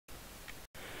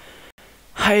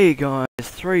Hey guys,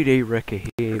 3D Wrecker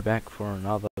here, back for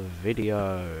another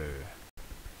video.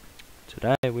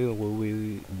 Today let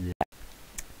me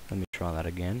try that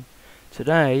again.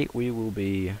 Today we will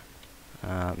be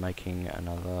making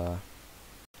another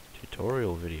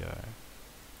tutorial video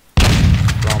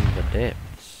from the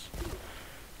depths.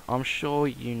 I'm sure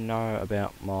you know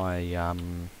about my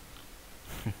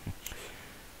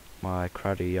my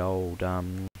cruddy old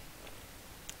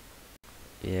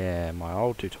my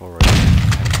old tutorial on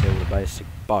how to build a basic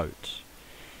boat.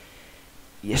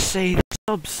 You see, it's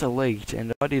obsolete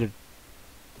and I did a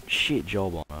shit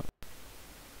job on it.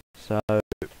 So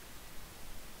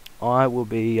I will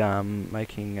be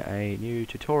making a new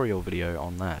tutorial video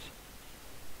on that.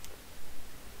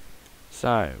 So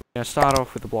we're going to start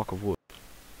off with a block of wood.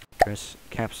 Press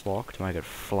caps lock to make it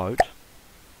float.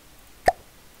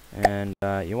 And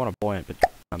you want a buoyant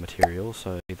material,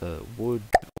 so either wood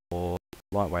or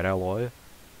lightweight alloy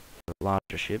for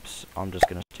larger ships. I'm just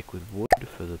going to stick with wood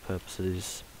for the purpose of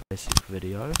this basic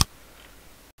video.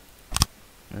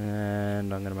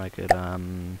 And I'm going to make it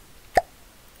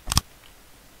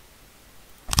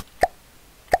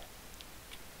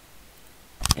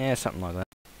yeah, something like that.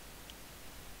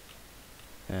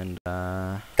 And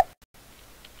I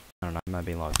don't know,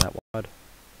 maybe like that wide.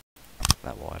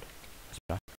 That wide. That's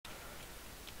better.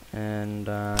 And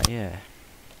yeah,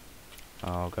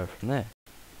 I'll go from there.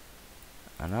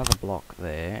 Another block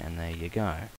there, and there you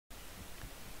go.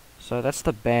 So that's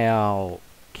the bow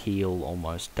keel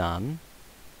almost done.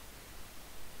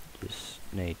 Just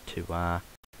need to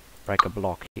break a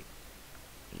block here.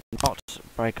 Not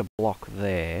break a block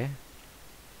there.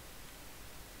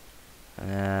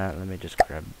 Let me just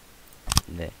grab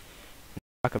there.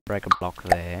 I can break a block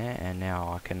there, and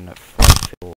now I can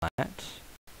float fill that.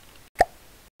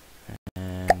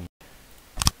 And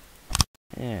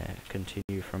yeah,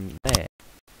 continue from there.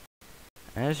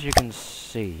 As you can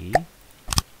see,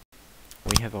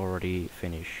 we have already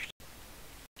finished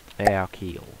our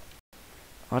keel.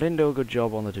 I didn't do a good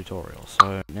job on the tutorial,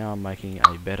 so now I'm making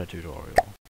a better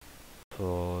tutorial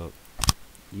for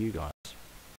you guys,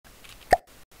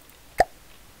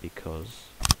 because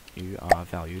you are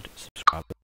valued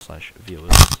subscribers /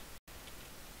 viewers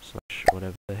 /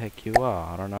 whatever the heck you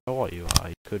are. I don't know what you are.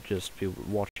 You could just be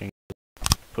watching,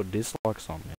 put dislikes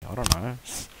on me. I don't know.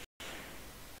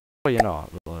 Well, you're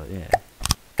not, but yeah.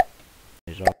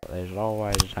 There's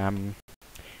always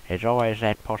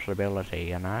that possibility,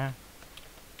 you know.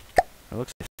 It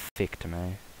looks thick to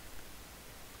me.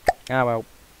 Ah well,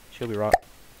 she'll be right.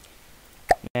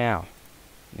 Now.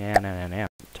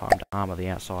 Time to armour the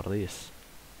outside of this.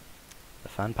 The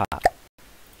fun part.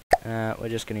 We're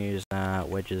just going to use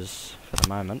wedges for the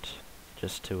moment,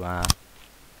 just to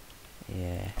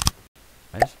yeah.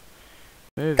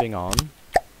 Moving on.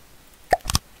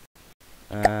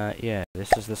 Yeah,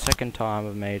 this is the second time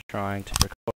of me trying to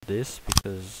record this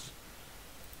because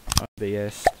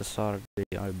OBS decided to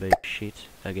be OBShit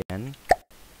again.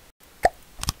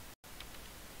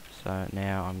 So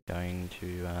now I'm going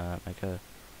to make a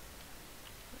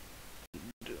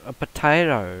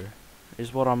potato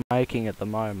is what I'm making at the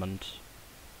moment.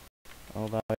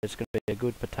 Although it's going to be a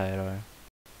good potato.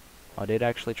 I did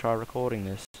actually try recording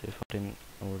this, if I didn't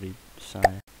already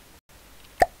say.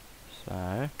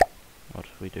 So what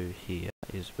we do here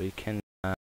is we can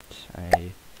add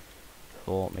a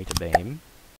 4-meter beam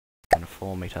and a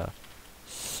 4-meter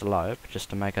slope just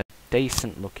to make a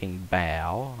decent looking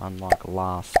bow, unlike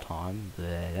last time.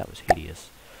 There, that was hideous.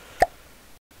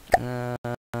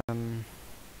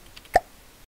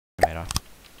 Meter.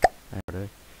 There we do.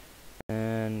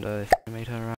 And a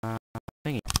 3-meter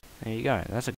thingy. There you go.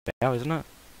 That's a bow, isn't it?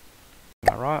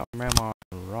 Am I right? Or am I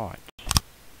right?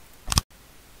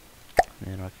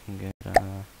 And I can get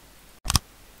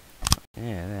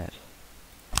yeah, that.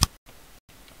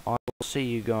 I will see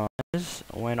you guys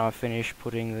when I finish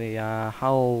putting the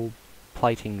hull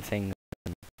plating thing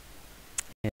in.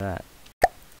 Yeah, that.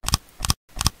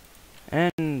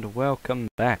 And welcome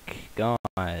back,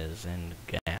 guys and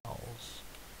gals.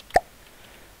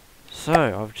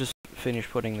 So I've just finished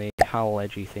putting the hull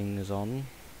edgy things on.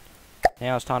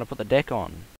 Now it's time to put the deck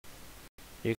on.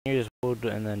 You can use wood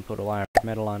and then put a layer of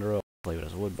metal under it, leave it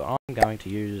as wood, but I'm going to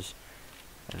use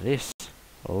this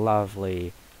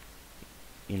lovely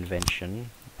invention,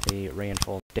 the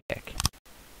reinforced deck.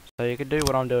 So you could do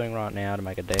what I'm doing right now to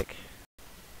make a deck,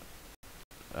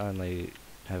 only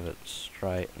have it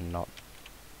straight and not...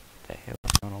 What the hell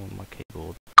is going on with my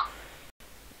keyboard?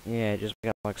 Yeah, just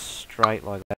make it like straight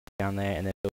like that down there, and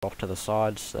then do it off to the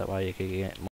sides, that way you can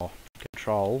get more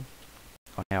control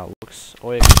on how it looks.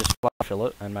 Or you can just flat fill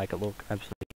it and make it look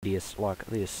absolutely hideous like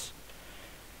this.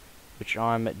 which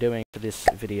I'm doing for this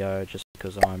video just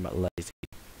because I'm lazy.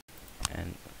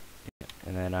 And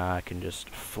then I can just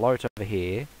float over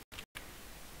here.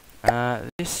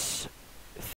 This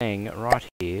thing right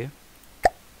here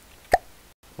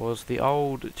was the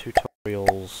old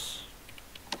tutorials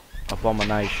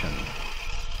abomination.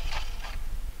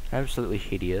 Absolutely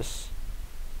hideous.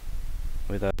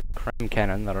 With a cram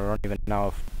cannon that I don't even know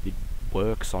if it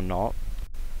works or not,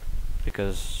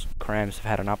 because crams have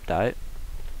had an update,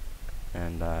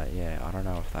 and yeah, I don't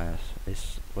know if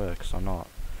this works or not.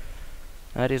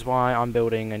 That is why I'm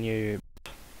building a new.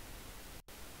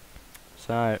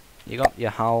 So you got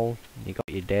your hull, you got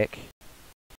your deck.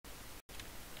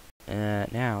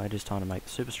 Now it is time to make the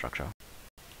superstructure.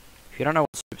 If you don't know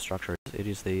what the superstructure is, it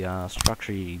is the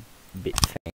structurey bit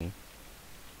thing.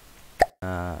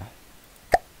 Yeah.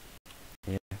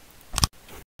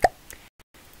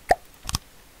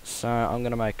 So I'm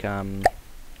gonna make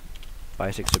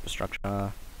basic superstructure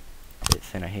a bit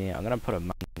thinner here. I'm gonna put a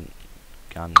main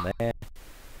gun there.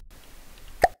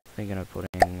 Thinking of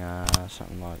putting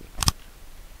something like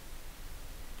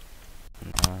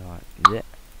that.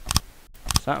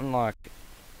 Something like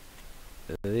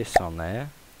this on there.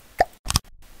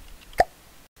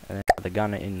 And then put the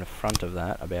gun in the front of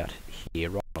that, about here,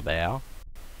 right on the bow.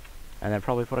 And then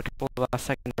probably put a couple of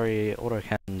secondary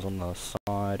autocannons on the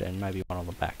side, and maybe one on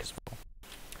the back as well.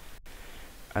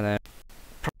 And then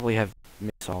probably have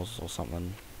missiles or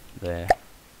something there.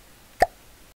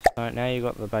 So now you've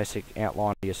got the basic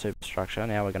outline of your superstructure.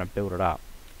 Now we're going to build it up.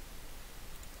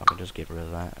 I can just get rid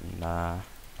of that and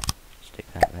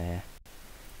stick that there.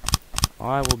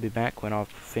 I will be back when I've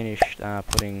finished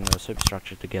putting the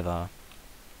superstructure together.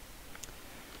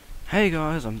 Hey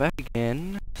guys, I'm back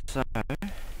again. So,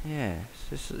 yeah,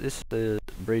 this is the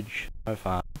bridge so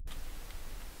far.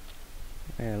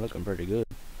 Yeah, looking pretty good,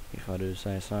 if I do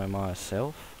say so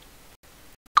myself.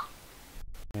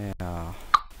 Now,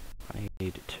 I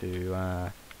need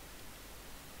to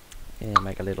yeah,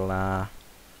 make a little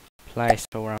place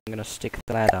for where I'm going to stick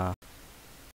the ladder.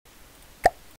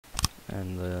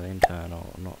 And the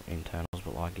not internals,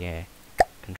 but like, yeah,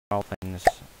 control things.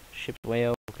 Ship's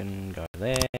wheel can go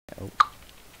there,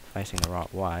 facing the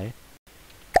right way.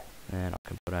 And I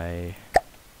can put a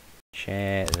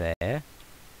chair there.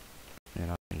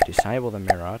 And I can disable the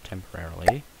mirror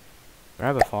temporarily.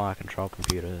 Grab a fire control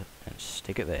computer and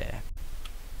stick it there.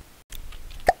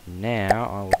 Now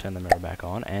I will turn the mirror back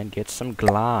on and get some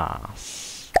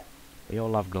glass. We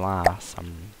all love glass,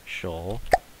 I'm sure.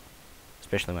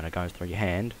 Especially when it goes through your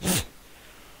hand.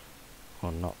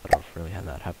 Well, not that I've really had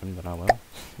that happen, but I will.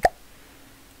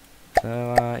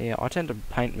 So, yeah, I tend to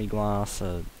paint me glass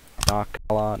a dark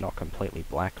colour, not completely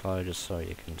black though, just so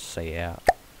you can see out.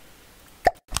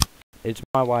 It's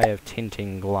my way of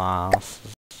tinting glass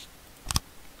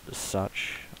as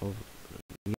such.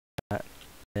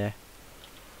 There.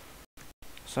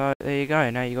 So, there you go,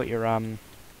 now you got your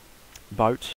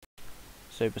boat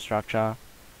superstructure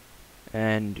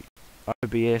and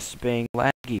OBS being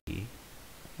laggy,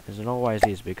 as it always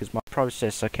is, because my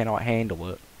processor cannot handle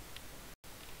it.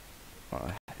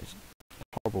 It's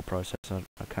a horrible processor,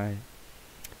 okay.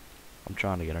 I'm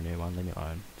trying to get a new one, leave me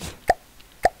alone.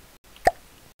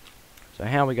 So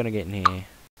how are we going to get in here?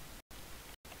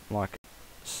 Like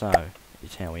so,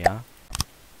 is how we are.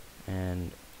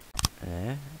 And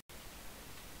there.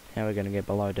 How are we going to get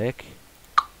below deck?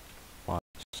 Like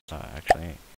so,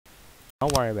 actually. I'll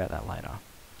worry about that later.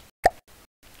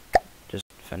 Just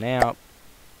for now,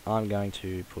 I'm going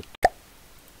to put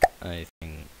a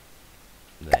thing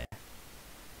there.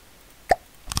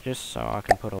 Just so I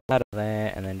can put a ladder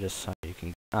there, and then just so you can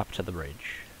get up to the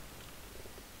bridge.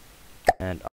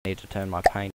 And I need to turn my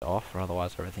paint off, or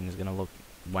otherwise everything's going to look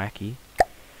wacky.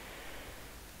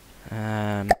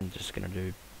 I'm just going to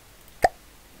do...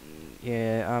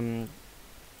 Yeah,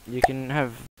 you can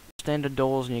have standard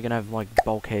doors, and you can have like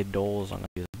bulkhead doors. I'm going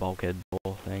to use the bulkhead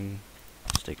door thing.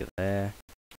 Stick it there.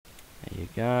 There you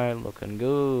go, looking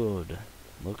good.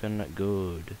 Looking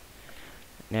good.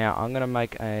 Now, I'm going to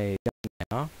make a gun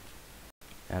now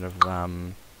out of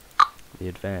the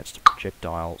advanced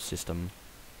projectile system,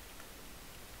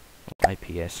 or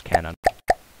APS cannon,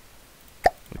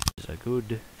 which is a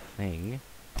good thing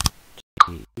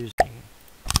to be using.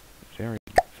 Very,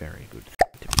 very good thing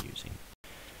to be using.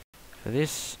 For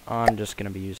this, I'm just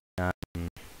going to be using,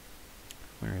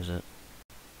 where is it?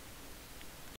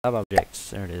 Sub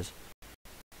objects, there it is.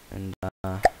 And,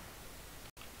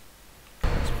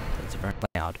 that's very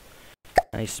loud.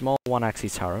 A small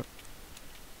one-axis turret.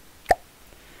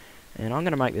 And I'm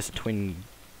going to make this a twin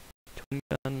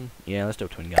gun. Yeah, let's do a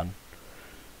twin gun.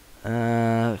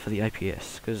 for the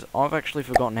APS, because I've actually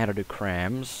forgotten how to do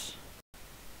crams,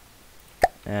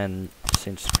 and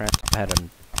since crams have had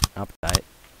an update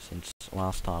since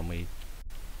last time we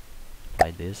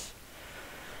played this,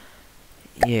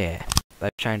 yeah,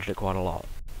 they've changed it quite a lot.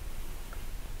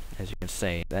 As you can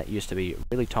see, that used to be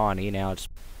really tiny, now it's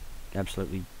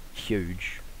absolutely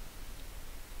huge,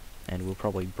 and will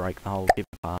probably break the whole chip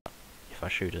apart if I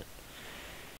shoot it,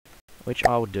 which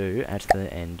I will do at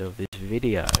the end of this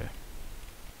video.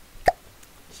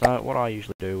 So what I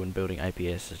usually do when building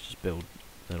APS is just build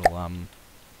little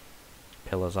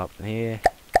pillars up here,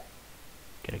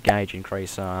 get a gauge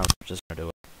increaser. I'm just going to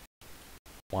do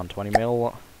a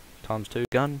 120mm times 2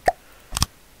 gun,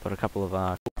 put a couple of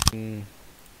cooling,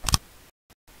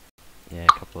 a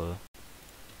couple of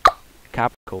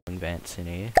carpet cooling vents in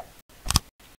here,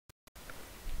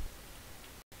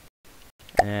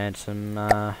 and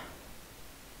some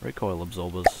recoil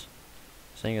absorbers.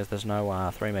 Seeing as there's no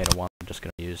 3m one, I'm just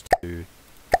going to use a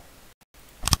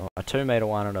 2m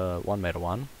one and a 1m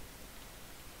one.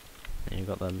 And you've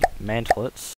got the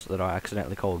mantlets that I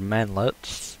accidentally called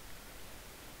mantlets,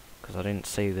 because I didn't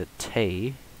see the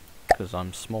T, because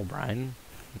I'm small brain.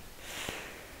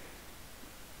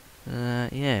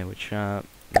 Yeah, which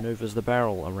maneuvers the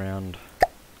barrel around,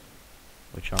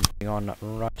 which I'm putting on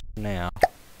right now.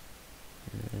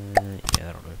 Yeah,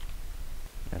 that'll do.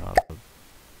 And I'll have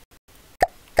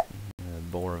a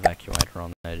bore evacuator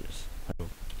on there, just a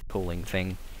little cooling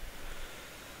thing.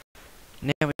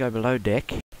 Now we go below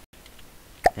deck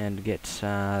and get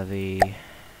the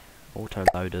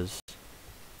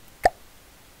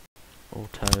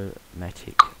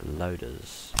automatic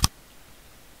loaders.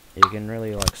 You can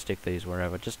really like stick these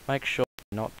wherever. Just make sure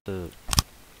not to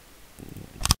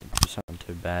do something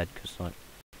too bad, because like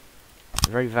it's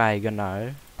very vague. I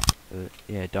know.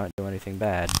 Yeah, don't do anything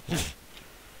bad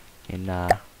in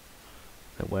the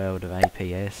world of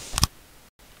APS.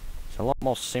 It's a lot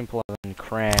more simpler than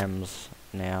crams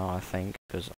now, I think,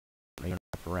 because I don't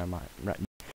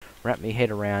wrap my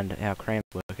head around how crams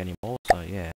work anymore. So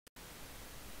yeah.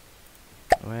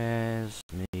 Where's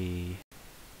me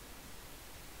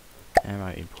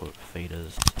ammo input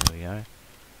feeders? There we go.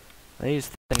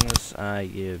 These things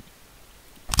you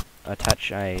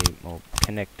attach or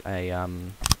connect a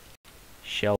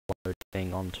shell load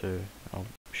thing onto. I'll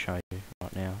show you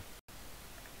right now.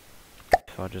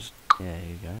 If I just, yeah, here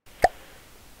you go.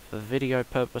 For video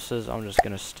purposes, I'm just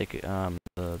gonna stick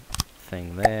the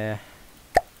thing there.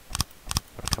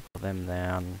 Put a couple of them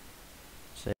down.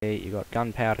 See, you got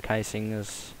gunpowder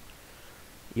casings.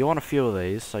 You want a few of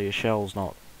these so your shell's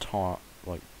not tight,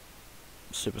 like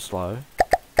super slow.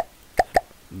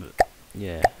 But,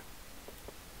 yeah,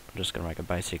 I'm just gonna make a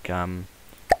basic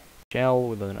shell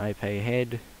with an AP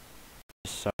head,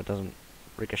 so it doesn't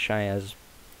ricochet as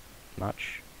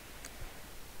much.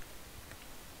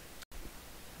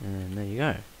 And there you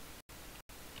go.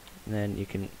 And then you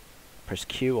can press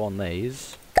Q on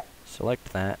these,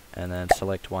 select that, and then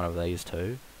select one of these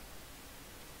two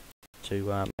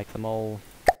to make them all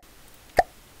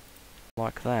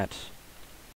like that.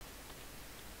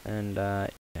 And yeah.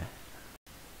 Now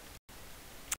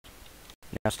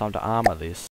it's time to armor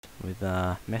this with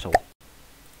metal.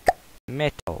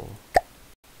 Metal.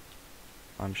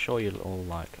 I'm sure you'll all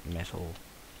like metal.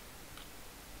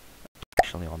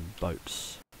 Especially on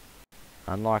boats.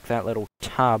 Unlike that little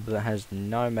tub that has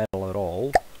no metal at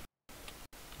all.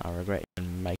 I regret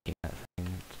even making that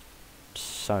thing. It's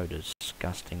so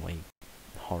disgustingly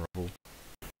horrible.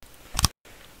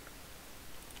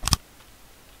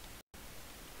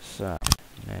 So,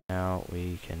 now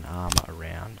we can armor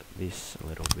around this a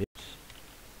little bit.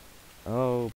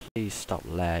 Oh, please stop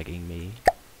lagging me.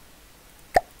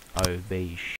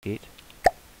 OBShit.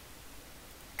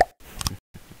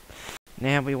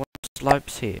 Now we want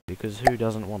slopes here, because who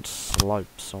doesn't want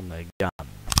slopes on their gun?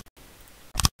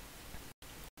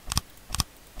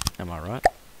 Am I right?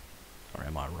 Or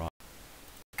am I right?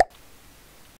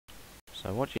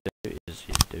 So what you do is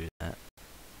you do that.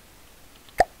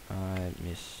 I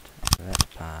missed that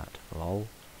part, lol.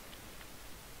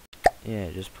 Yeah,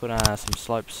 just put some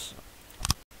slopes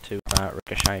to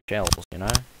ricochet shells, you know?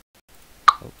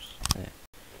 Oops, there.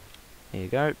 Here you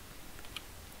go.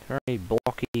 Very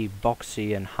blocky,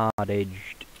 boxy and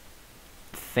hard-edged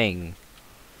thing.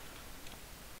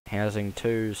 Housing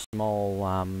two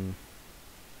small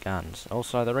guns.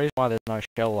 Also, the reason why there's no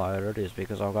shell loaded is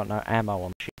because I've got no ammo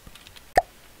on the ship.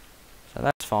 So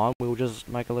that's fine, we'll just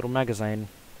make a little magazine.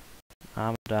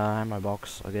 Armored ammo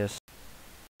box, I guess.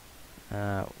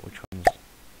 Which one's...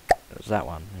 It was that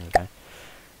one, there we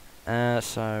go.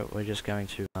 So we're just going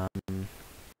to, where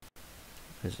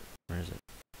is it?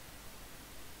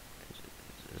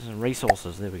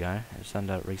 resources. There we go. It's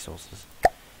under resources.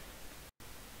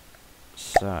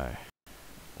 So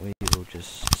we will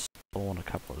just spawn a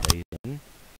couple of these in.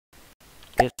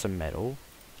 Get some metal.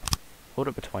 Put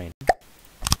it between them.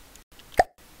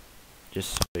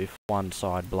 Just so if one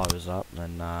side blows up,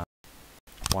 then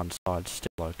one side's still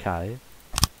okay.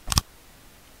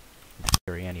 In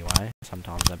theory anyway.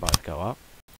 Sometimes they both go up.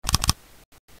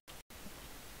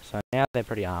 So now they're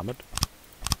pretty armoured.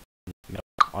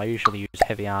 I usually use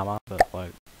heavy armour, but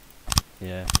like,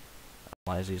 yeah,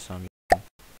 I'm lazy, so I'm using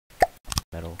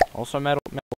metal. Also, metal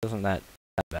isn't that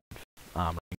bad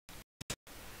armouring.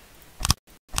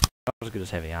 Not as good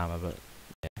as heavy armour, but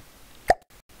yeah,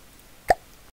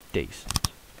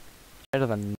 decent. Better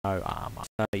than no armour.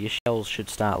 So your shells should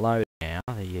start loading now.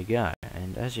 There you go.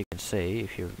 And as you can see,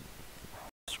 if you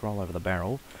scroll over the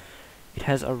barrel, it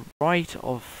has a rate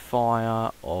of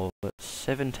fire of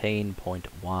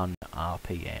 17.1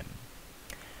 RPM.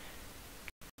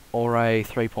 Or a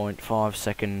 3.5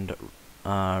 second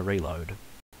reload.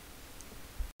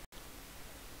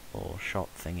 Or shot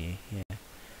thingy, yeah.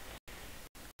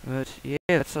 But yeah,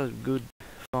 that's a good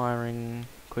firing,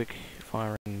 quick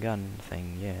firing gun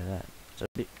thing, yeah, that. It's a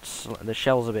bit the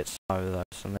shell's a bit slow though,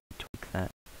 so let me tweak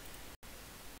that.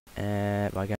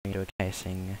 By going into a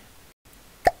casing.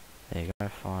 There you go,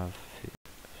 5,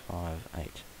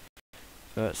 8.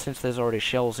 But since there's already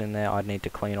shells in there, I'd need to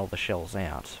clean all the shells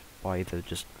out by either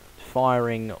just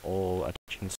firing or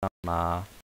attaching some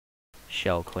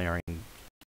shell clearing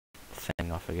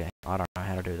thing. I forget. I don't know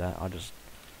how to do that. I just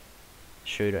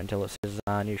shoot it until it says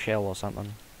new shell or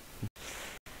something.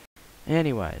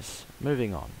 Anyways,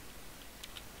 moving on.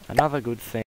 Another good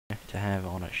thing to have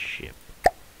on a ship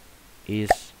is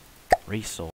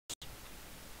resource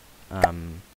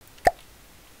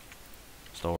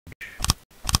storage.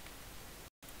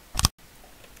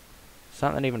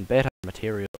 Something even better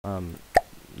material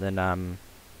than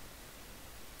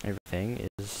everything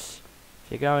is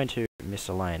if you go into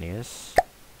miscellaneous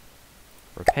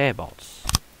repair bots.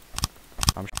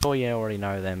 I'm sure you already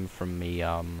know them from me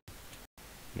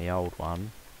me old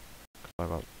one. I've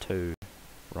got 2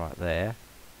 right there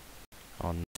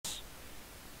on this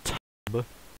tub.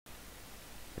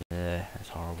 Yeah, that's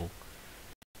horrible.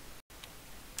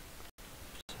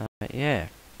 So yeah,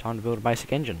 time to build a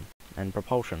basic engine and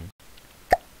propulsion.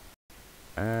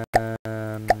 Where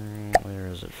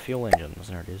is it? Fuel engines.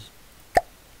 There it is.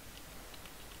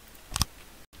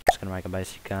 Just gonna make a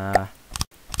basic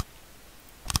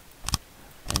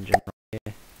engine right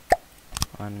here.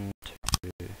 1, 2,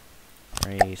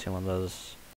 3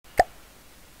 cylinders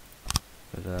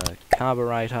with a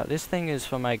carburetor. This thing is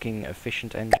for making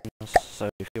efficient engines. So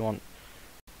if you want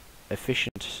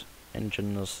efficient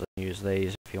engines, then use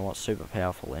these. If you want super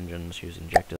powerful engines, use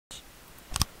injectors.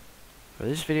 For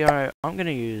this video, I'm going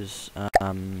to use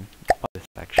both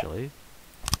actually,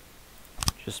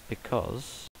 just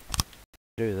because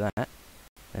do that,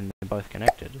 and they're both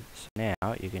connected. So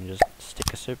now you can just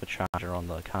stick a supercharger on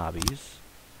the carbies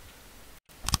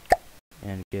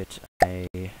and get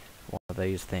one of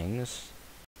these things,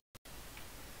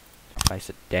 face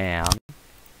it down,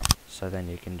 so then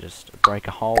you can just break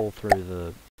a hole through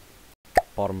the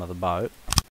bottom of the boat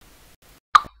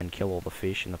and kill all the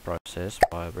fish in the process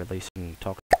by releasing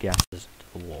toxic gases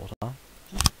into the water.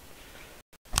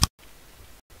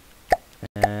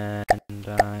 And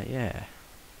yeah,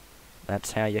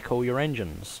 that's how you cool your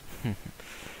engines.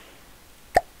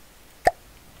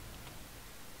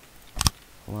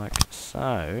 Like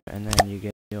so, and then you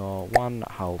get your one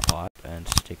hull pipe and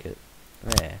stick it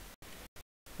there.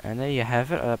 And there you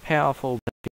have it, a powerful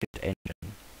but efficient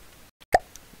engine.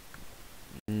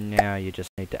 Now you just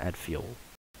need to add fuel,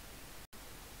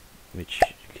 which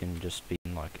can just be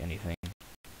like anything.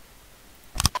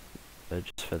 But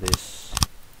just for this,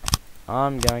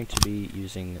 I'm going to be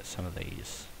using some of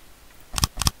these.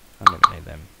 I don't need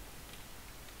them.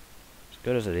 As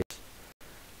good as it is.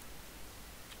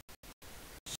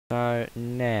 So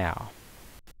now,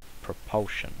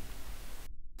 propulsion.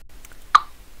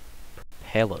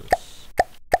 Propellers.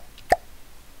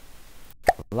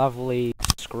 Lovely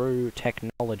screw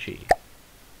technology.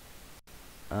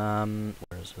 Where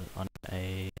is it? I need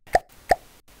a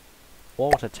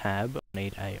water tab. I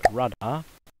need a rudder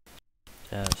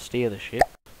to steer the ship,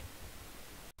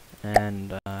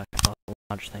 and a couple of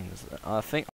large things. I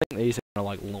think these are gonna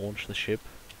like launch the ship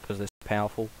because they're so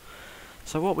powerful.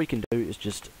 So what we can do is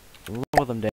just lower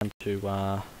them down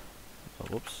to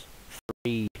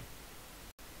 3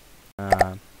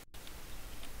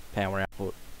 power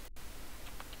output,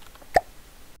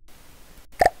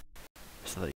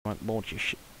 so that you won't launch your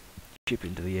ship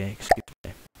into the air. Excuse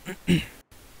me.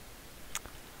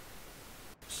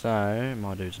 So,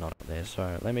 my dude's not up there,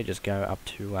 so let me just go up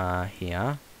to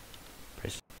here,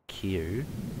 press Q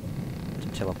to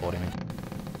teleport him into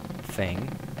the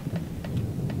thing.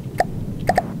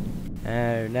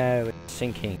 Oh no, it's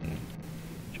sinking.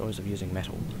 Joys of using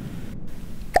metal.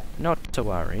 Not to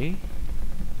worry.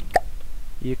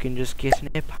 You can just get an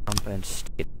air pump and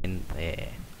stick it in there.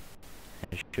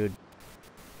 And it should,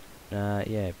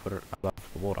 yeah, put it above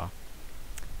the water.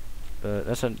 But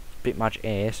that's a bit much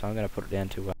air, so I'm going to put it down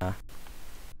to 0.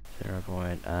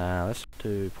 Let's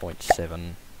do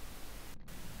 0.7.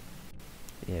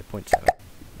 Yeah, 0.7.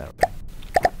 That'll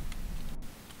do.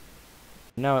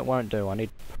 No, it won't do. I need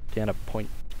to put it down to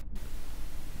point.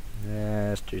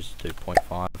 Let's just do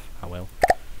 0.5. Oh well.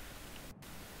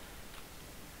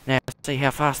 Now, let's see how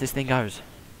fast this thing goes.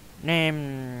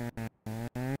 Yeah,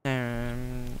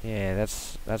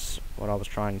 that's what I was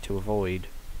trying to avoid.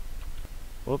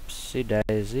 Whoopsie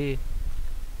daisy.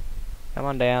 Come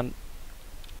on down.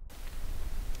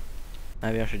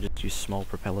 Maybe I should just use small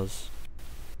propellers.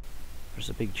 There's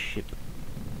a big ship.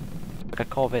 Like a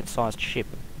Corvette-sized ship.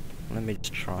 Let me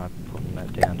just try putting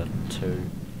that down to 2.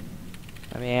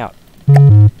 Let me out. 2.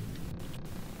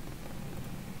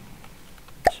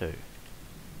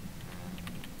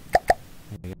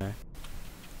 There we go.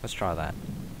 Let's try that.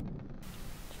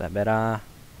 Is that better?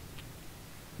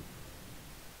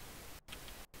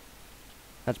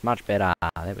 That's much better.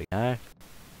 There we go.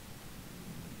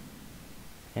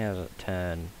 How does it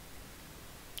turn?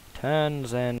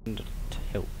 Turns and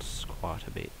tilts quite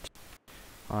a bit.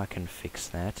 I can fix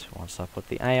that once I put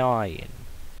the AI in.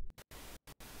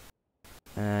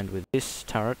 And with this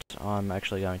turret, I'm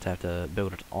actually going to have to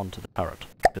build it onto the turret,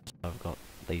 because I've got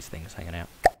these things hanging out.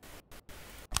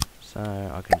 So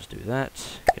I can just do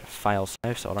that, get a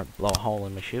failsafe so I don't blow a hole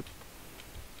in my ship,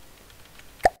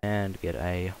 and get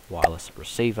a wireless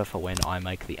receiver for when I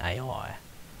make the AI.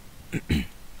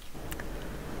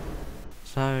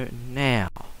 So now,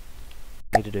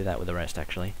 I need to do that with the rest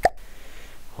actually.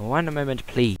 One moment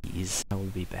please, I will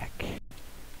be back.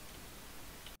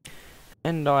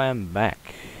 And I am back,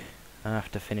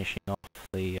 after finishing off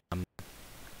the,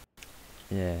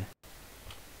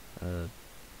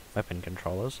 weapon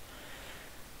controllers.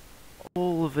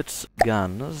 All of its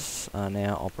guns are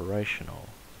now operational.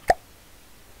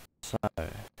 So,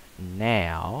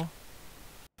 now,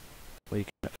 we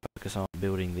can focus on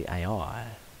building the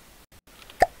AI.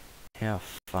 How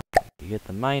fun. You get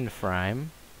the mainframe,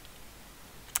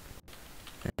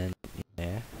 and,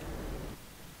 yeah.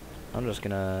 I'm just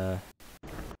gonna...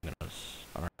 I don't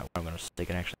know where I'm gonna stick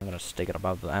it actually. I'm gonna stick it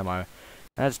above the ammo.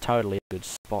 That's totally a good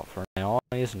spot for an AI,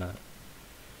 isn't it?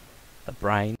 The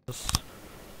brains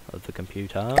of the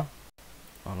computer.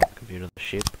 Oh, not the computer, the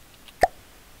ship.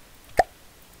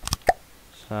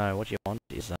 So, what you want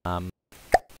is,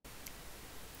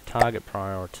 target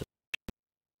priority.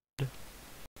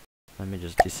 Let me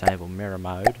just disable mirror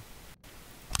mode.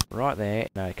 Right there,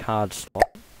 in a card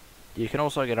slot. You can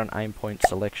also get an aim point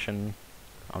selection.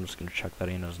 I'm just going to chuck that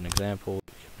in as an example.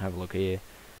 You can have a look here.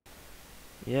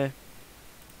 Yeah.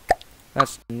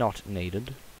 That's not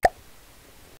needed.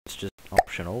 It's just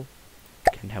optional.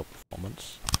 Can help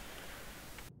performance.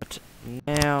 But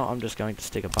now I'm just going to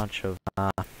stick a bunch of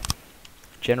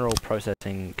general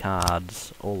processing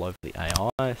cards all over the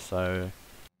AI. So,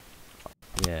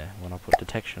 yeah, when I put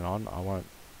detection on, I won't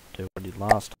do what I did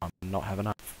last time and not have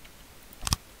enough.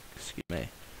 Excuse me.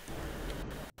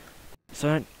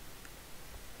 So,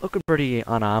 looking pretty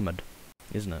unarmoured,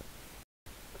 isn't it?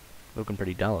 Looking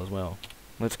pretty dull as well.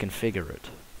 Let's configure it.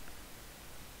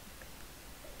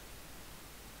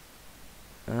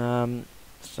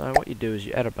 So what you do is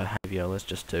you add a behaviour. Let's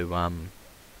just do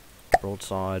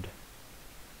broadside.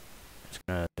 It's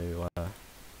going to do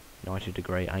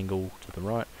 90-degree angle to the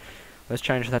right. Let's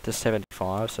change that to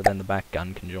 75, so then the back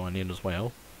gun can join in as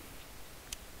well.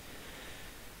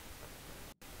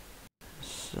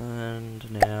 And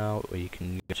now we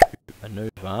can go to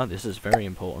maneuver. This is very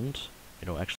important.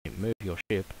 It'll actually move your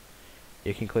ship.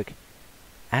 You can click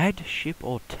add ship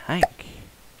or tank.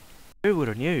 Who would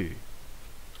have knew?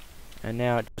 And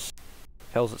now it just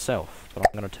tells itself, but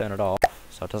I'm going to turn it off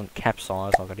so it doesn't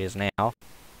capsize like it is now.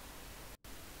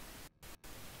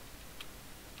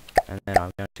 And then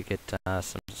I'm going to get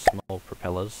some small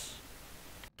propellers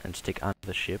and stick under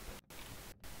the ship,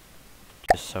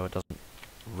 just so it doesn't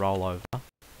roll over.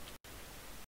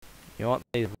 You want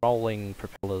these rolling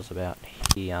propellers about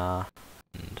here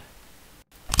and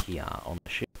here on the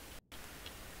ship.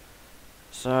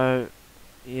 So,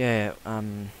 yeah,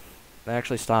 they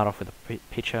actually start off with a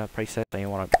picture preset, so you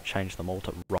want to change them all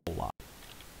to roller.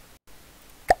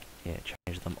 Yeah,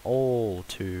 change them all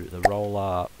to the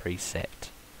roller preset.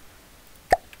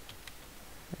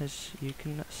 as you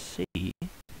can see,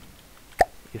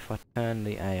 if I turn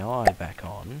the AI back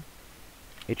on,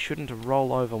 it shouldn't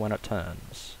roll over when it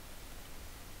turns.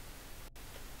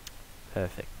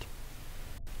 Perfect.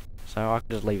 So I can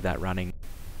just leave that running.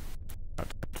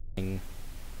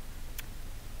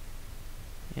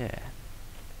 Yeah.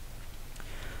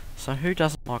 So who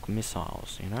doesn't like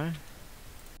missiles, you know?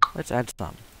 Let's add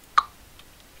some.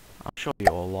 I'm sure you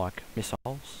all like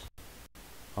missiles.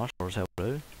 I sure as hell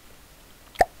do.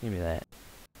 Give me that.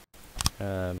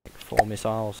 Make 4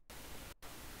 missiles.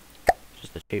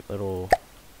 Just a cheap little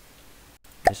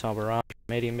missile barrage.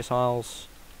 Medium missiles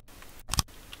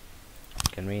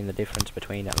can mean the difference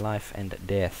between life and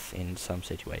death in some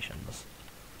situations.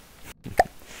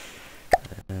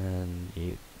 And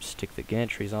you stick the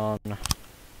gantries on.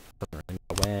 Doesn't really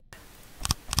matter where.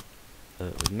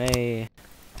 With me,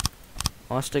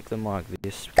 I stick them like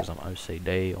this because I'm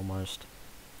OCD almost.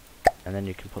 And then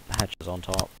you can put the hatches on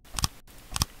top.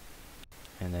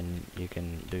 And then you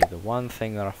can do the one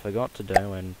thing that I forgot to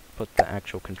do and put the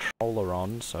actual controller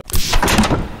on so you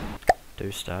can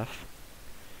do stuff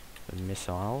with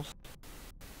missiles.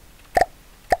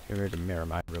 Get rid of mirror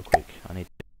mode real quick. I need to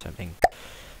do something.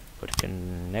 Put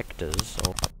connectors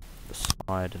on the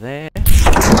side there,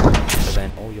 so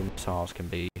then all your missiles can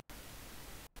be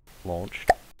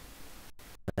launched.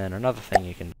 And another thing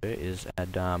you can do is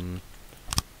add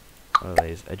what are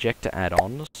these? Ejector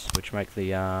add-ons, which make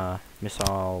the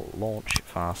missile launch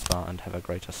faster and have a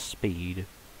greater speed.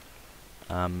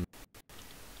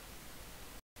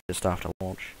 Just after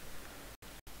launch.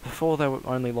 Before they were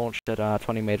only launched at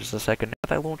 20 meters a second,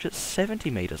 now they launch at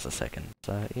 70 meters a second.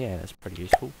 So yeah, that's pretty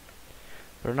useful.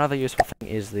 But another useful thing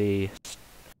is the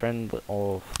friend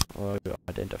of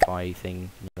identify thing,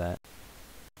 that,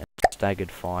 and staggered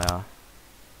fire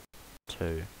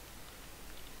too.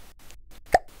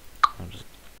 I'll just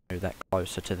move that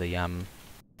closer to the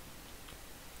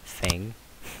thing,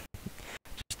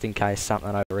 just in case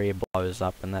something over here blows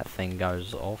up and that thing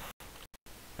goes off,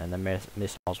 and the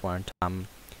missiles won't come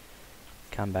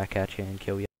back at you and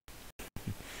kill you.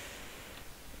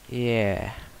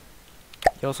 Yeah.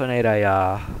 You also need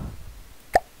a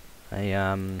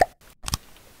thingy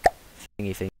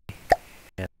thing.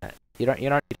 Yeah. You don't need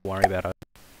to worry about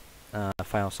a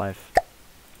failsafe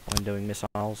when doing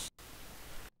missiles.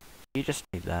 You just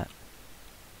need that.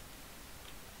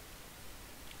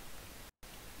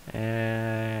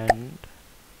 And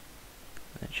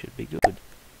that should be good.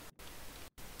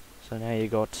 So now you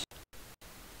got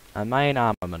a main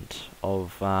armament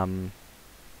of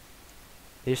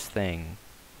this thing.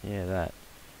 Yeah, that.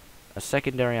 A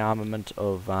secondary armament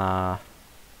of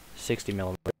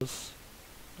 60mm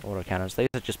autocannons. These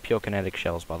are just pure kinetic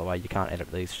shells, by the way. You can't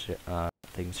edit these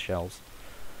things shells.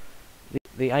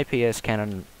 The APS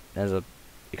cannon has a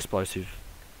explosive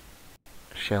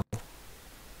shell,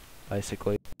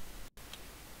 basically.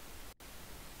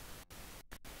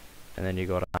 And then you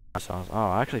got missiles.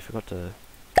 Oh, I actually forgot to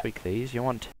tweak these. You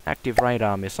want active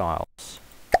radar missiles.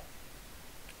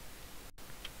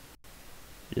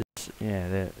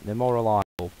 Yeah, they're more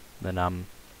reliable than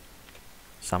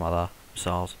some other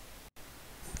missiles.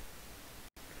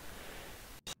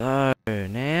 So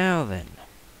now then,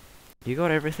 you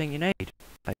got everything you need,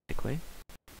 basically.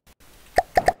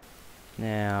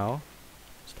 Now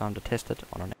it's time to test it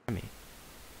on an enemy.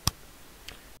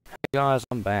 Hey guys,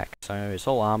 I'm back. So it's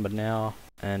all armored now,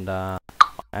 and I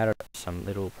added some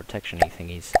little protection-y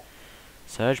thingies,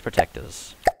 surge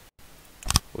protectors,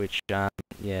 which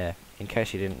yeah, in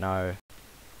case you didn't know,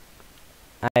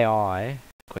 AI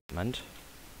equipment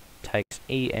takes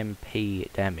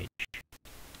EMP damage,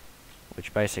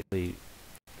 which basically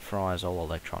fries all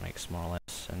electronics, more or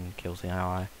less, and kills the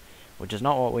AI, which is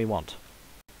not what we want.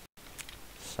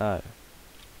 So,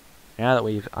 now that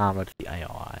we've armored the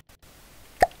AI,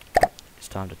 it's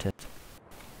time to test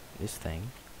this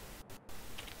thing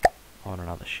on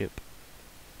another ship.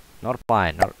 Not a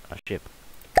plane, not a ship.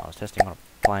 I was testing on a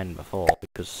plane before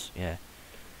because, yeah,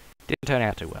 didn't turn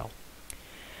out too well.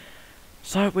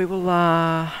 So we will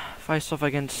face off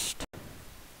against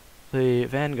the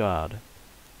Vanguard.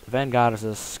 The Vanguard is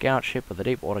a scout ship of the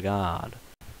Deepwater Guard,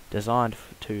 designed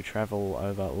to travel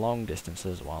over long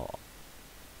distances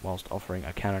whilst offering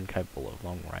a cannon capable of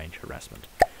long-range harassment.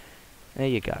 There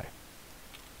you go.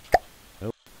 Oh.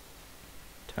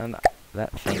 Turn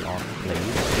that thing on,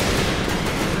 please.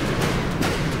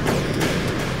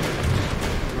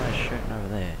 Shooting over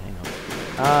there, hang on.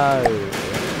 Oh,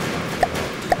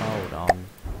 hold on.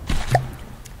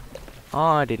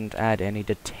 I didn't add any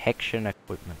detection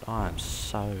equipment. I am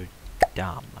so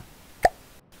dumb.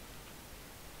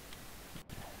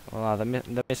 Well, the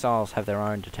missiles have their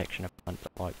own detection equipment,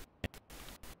 but like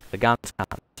the guns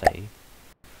can't see.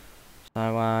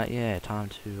 So yeah, time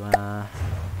to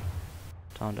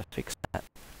fix that.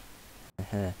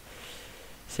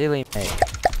 Silly me.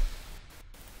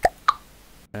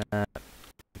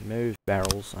 Move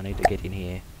barrels. I need to get in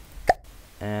here.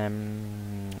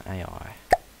 AI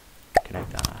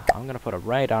connector. I'm gonna put a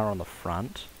radar on the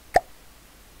front.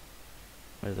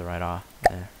 Where's the radar?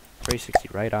 There. 360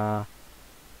 radar.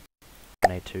 I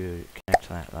need to connect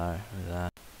that though with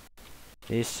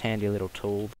this handy little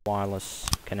tool, wireless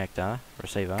connector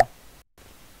receiver.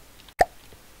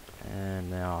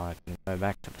 And now I can go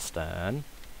back to the stern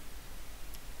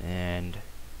and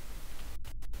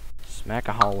smack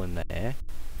a hole in there,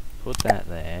 put that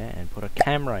there, and put a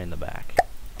camera in the back.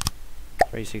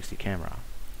 360 camera.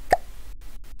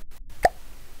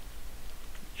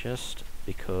 Just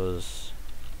because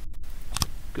it's a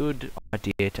good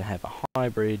idea to have a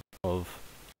hybrid of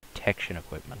detection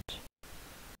equipment.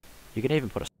 You can even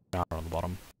put a sonar on the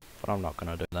bottom, but I'm not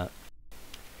going to do that.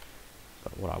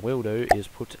 But what I will do is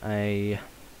put a,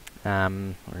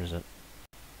 where is it?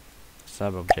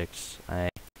 Sub-objects, a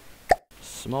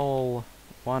small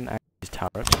one-axis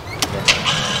turret,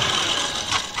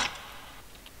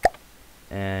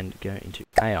 and go into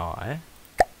AI,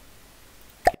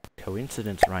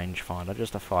 coincidence rangefinder,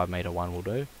 just a 5-meter one will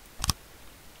do,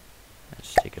 and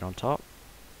stick it on top,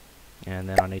 and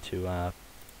then I need to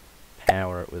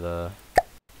power it with a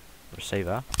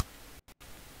receiver.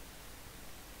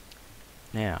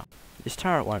 Now, this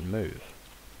turret won't move.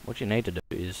 What you need to do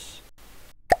is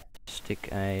stick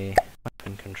a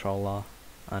weapon controller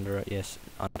under it. Yes,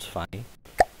 it's funny.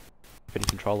 Weapon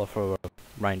controller for a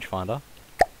rangefinder.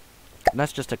 And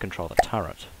that's just to control the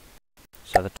turret.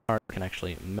 So the turret can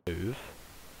actually move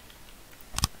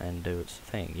and do its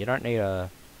thing. You don't need a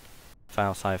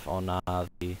failsafe on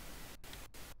the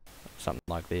something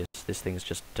like this. This thing's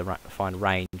just to find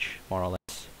range, more or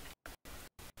less.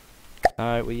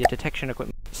 So with your detection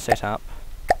equipment set up,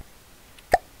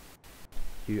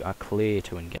 you are clear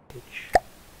to engage.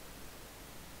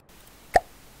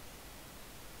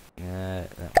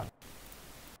 That one.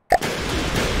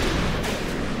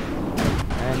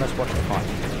 And let's watch the fight.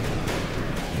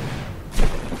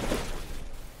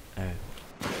 Oh. Okay.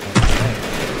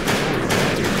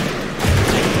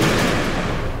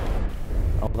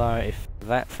 Although if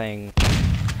that thing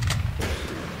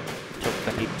took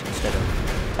the hit instead of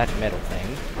that metal thing,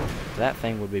 that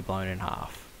thing would be blown in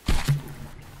half.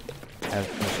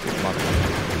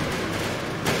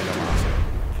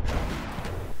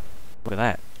 Look at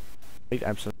that. We've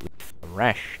absolutely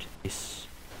thrashed this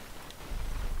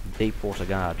Deepwater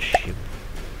Guard ship.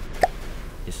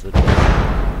 This little wood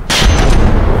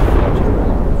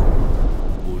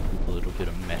with a little bit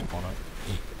of metal on it.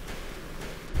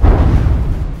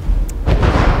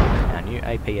 Our new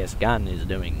APS gun is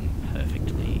doing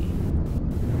perfectly.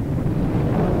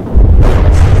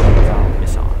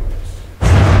 Missiles.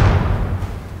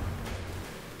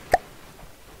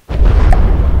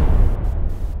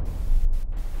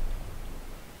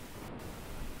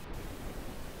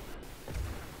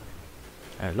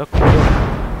 Oh, look.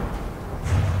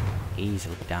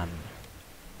 Easily done.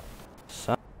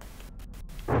 So,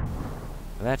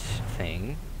 that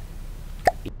thing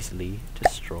easily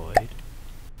destroyed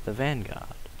the Vanguard.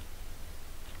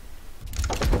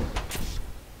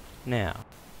 Now,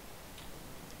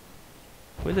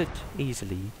 will it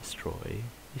easily destroy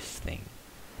this thing?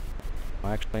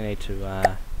 I actually need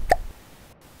to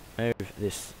move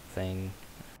this thing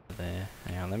over there.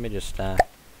 Hang on, let me just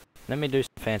let me do some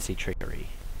fancy trickery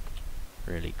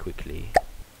really quickly.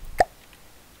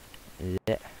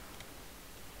 Yeah.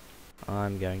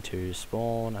 I'm going to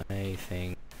spawn a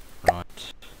thing right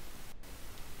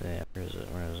there. Where is it?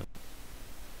 Where is it?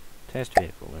 Test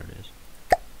vehicle, there it is.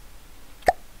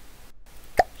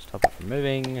 Stop it from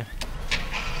moving.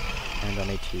 And I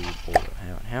need to board it.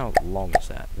 How long is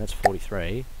that? That's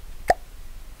 43.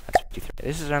 That's 53.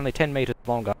 This is only 10 meters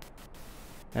longer.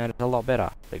 And it's a lot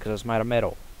better because it's made of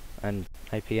metal and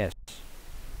APS.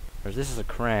 Whereas this is a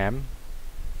cram.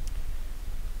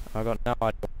 I've got no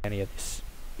idea what any of this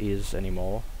is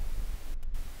anymore.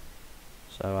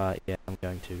 So yeah, I'm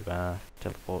going to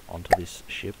teleport onto this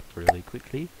ship really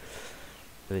quickly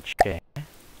with a chair.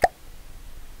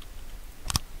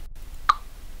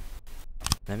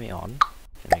 Let me on.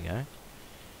 There we go.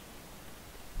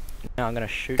 Now I'm going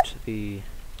to shoot the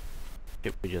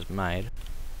ship we just made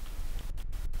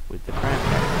with the cram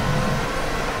cannon.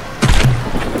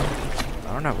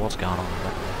 I don't know what's going on with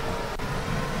that.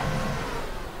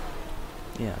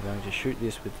 Yeah, I'm going to shoot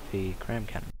this with the cram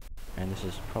cannon, and this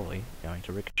is probably going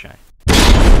to ricochet.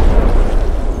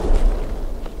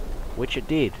 which it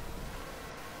did.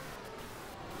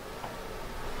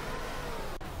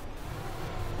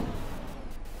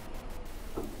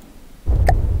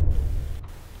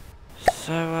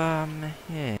 So,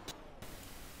 yeah.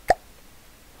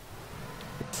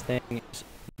 This thing is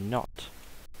not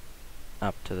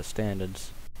up to the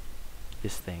standards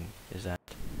this thing is at.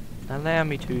 Allow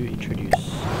me to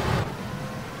introduce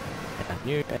our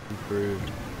new and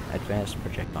improved advanced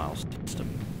projectile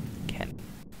system cannon.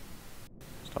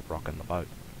 Stop rocking the boat.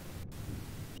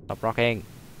 Stop rocking!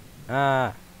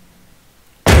 Ah!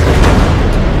 See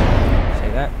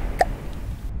that?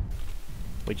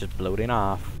 We just blew it in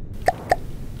half.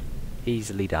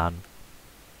 Easily done.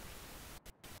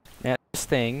 Now this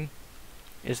thing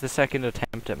is the second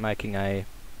attempt at making a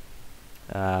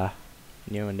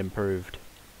new and improved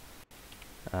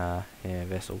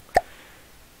vessel.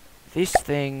 This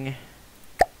thing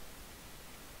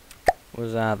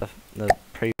was the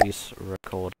previous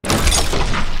record attempt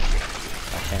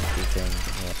thing.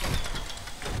 Yeah.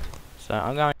 So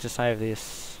I'm going to save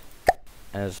this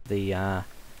as the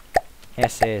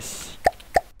SS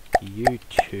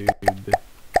YouTube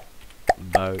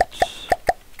boat,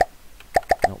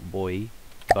 not boy,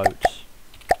 boat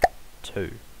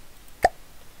 2.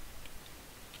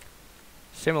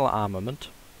 Similar armament,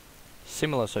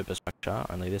 similar superstructure,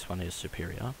 only this one is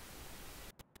superior,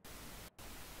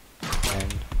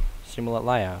 and similar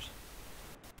layout.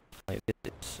 Like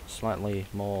this is slightly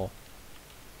more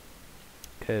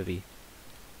curvy,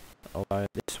 although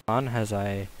this one has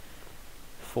a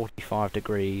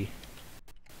 45-degree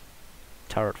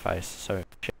turret face, so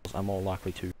shells are more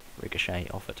likely to ricochet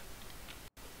off it.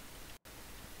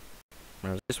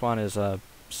 Whereas this one is a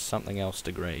something else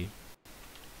degree.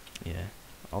 Yeah.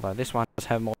 Although this one does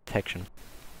have more protection.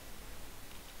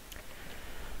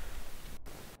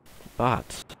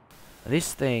 But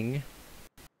this thing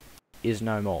is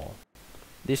no more.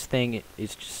 This thing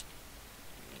is just...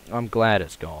 I'm glad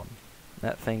it's gone.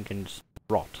 That thing can just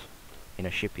rot in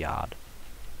a shipyard,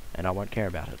 and I won't care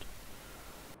about it.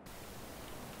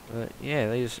 But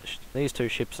yeah, these two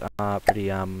ships are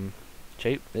pretty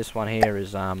cheap. This one here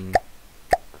is more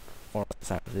or less the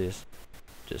same as this,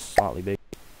 just slightly bigger.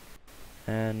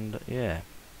 And yeah,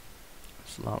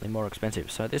 slightly more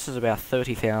expensive. So this is about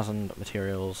 30,000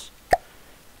 materials.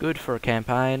 Good for a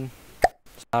campaign.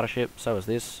 Starter ship, so is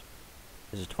this.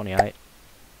 This is 28.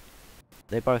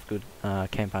 They're both good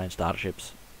campaign starter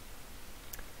ships.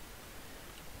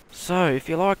 So if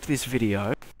you liked this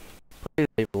video, please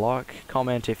leave a like,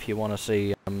 comment if you want to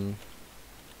see I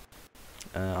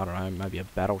don't know, maybe a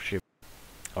battleship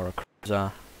or a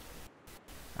cruiser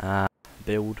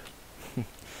build.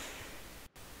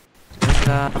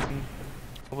 And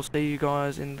I will see you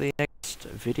guys in the next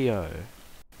video.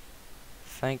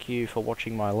 Thank you for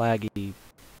watching my laggy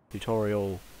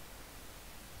tutorial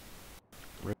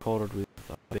recorded with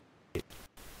OBShit.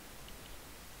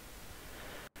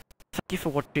 Thank you for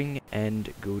watching,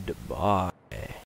 and goodbye.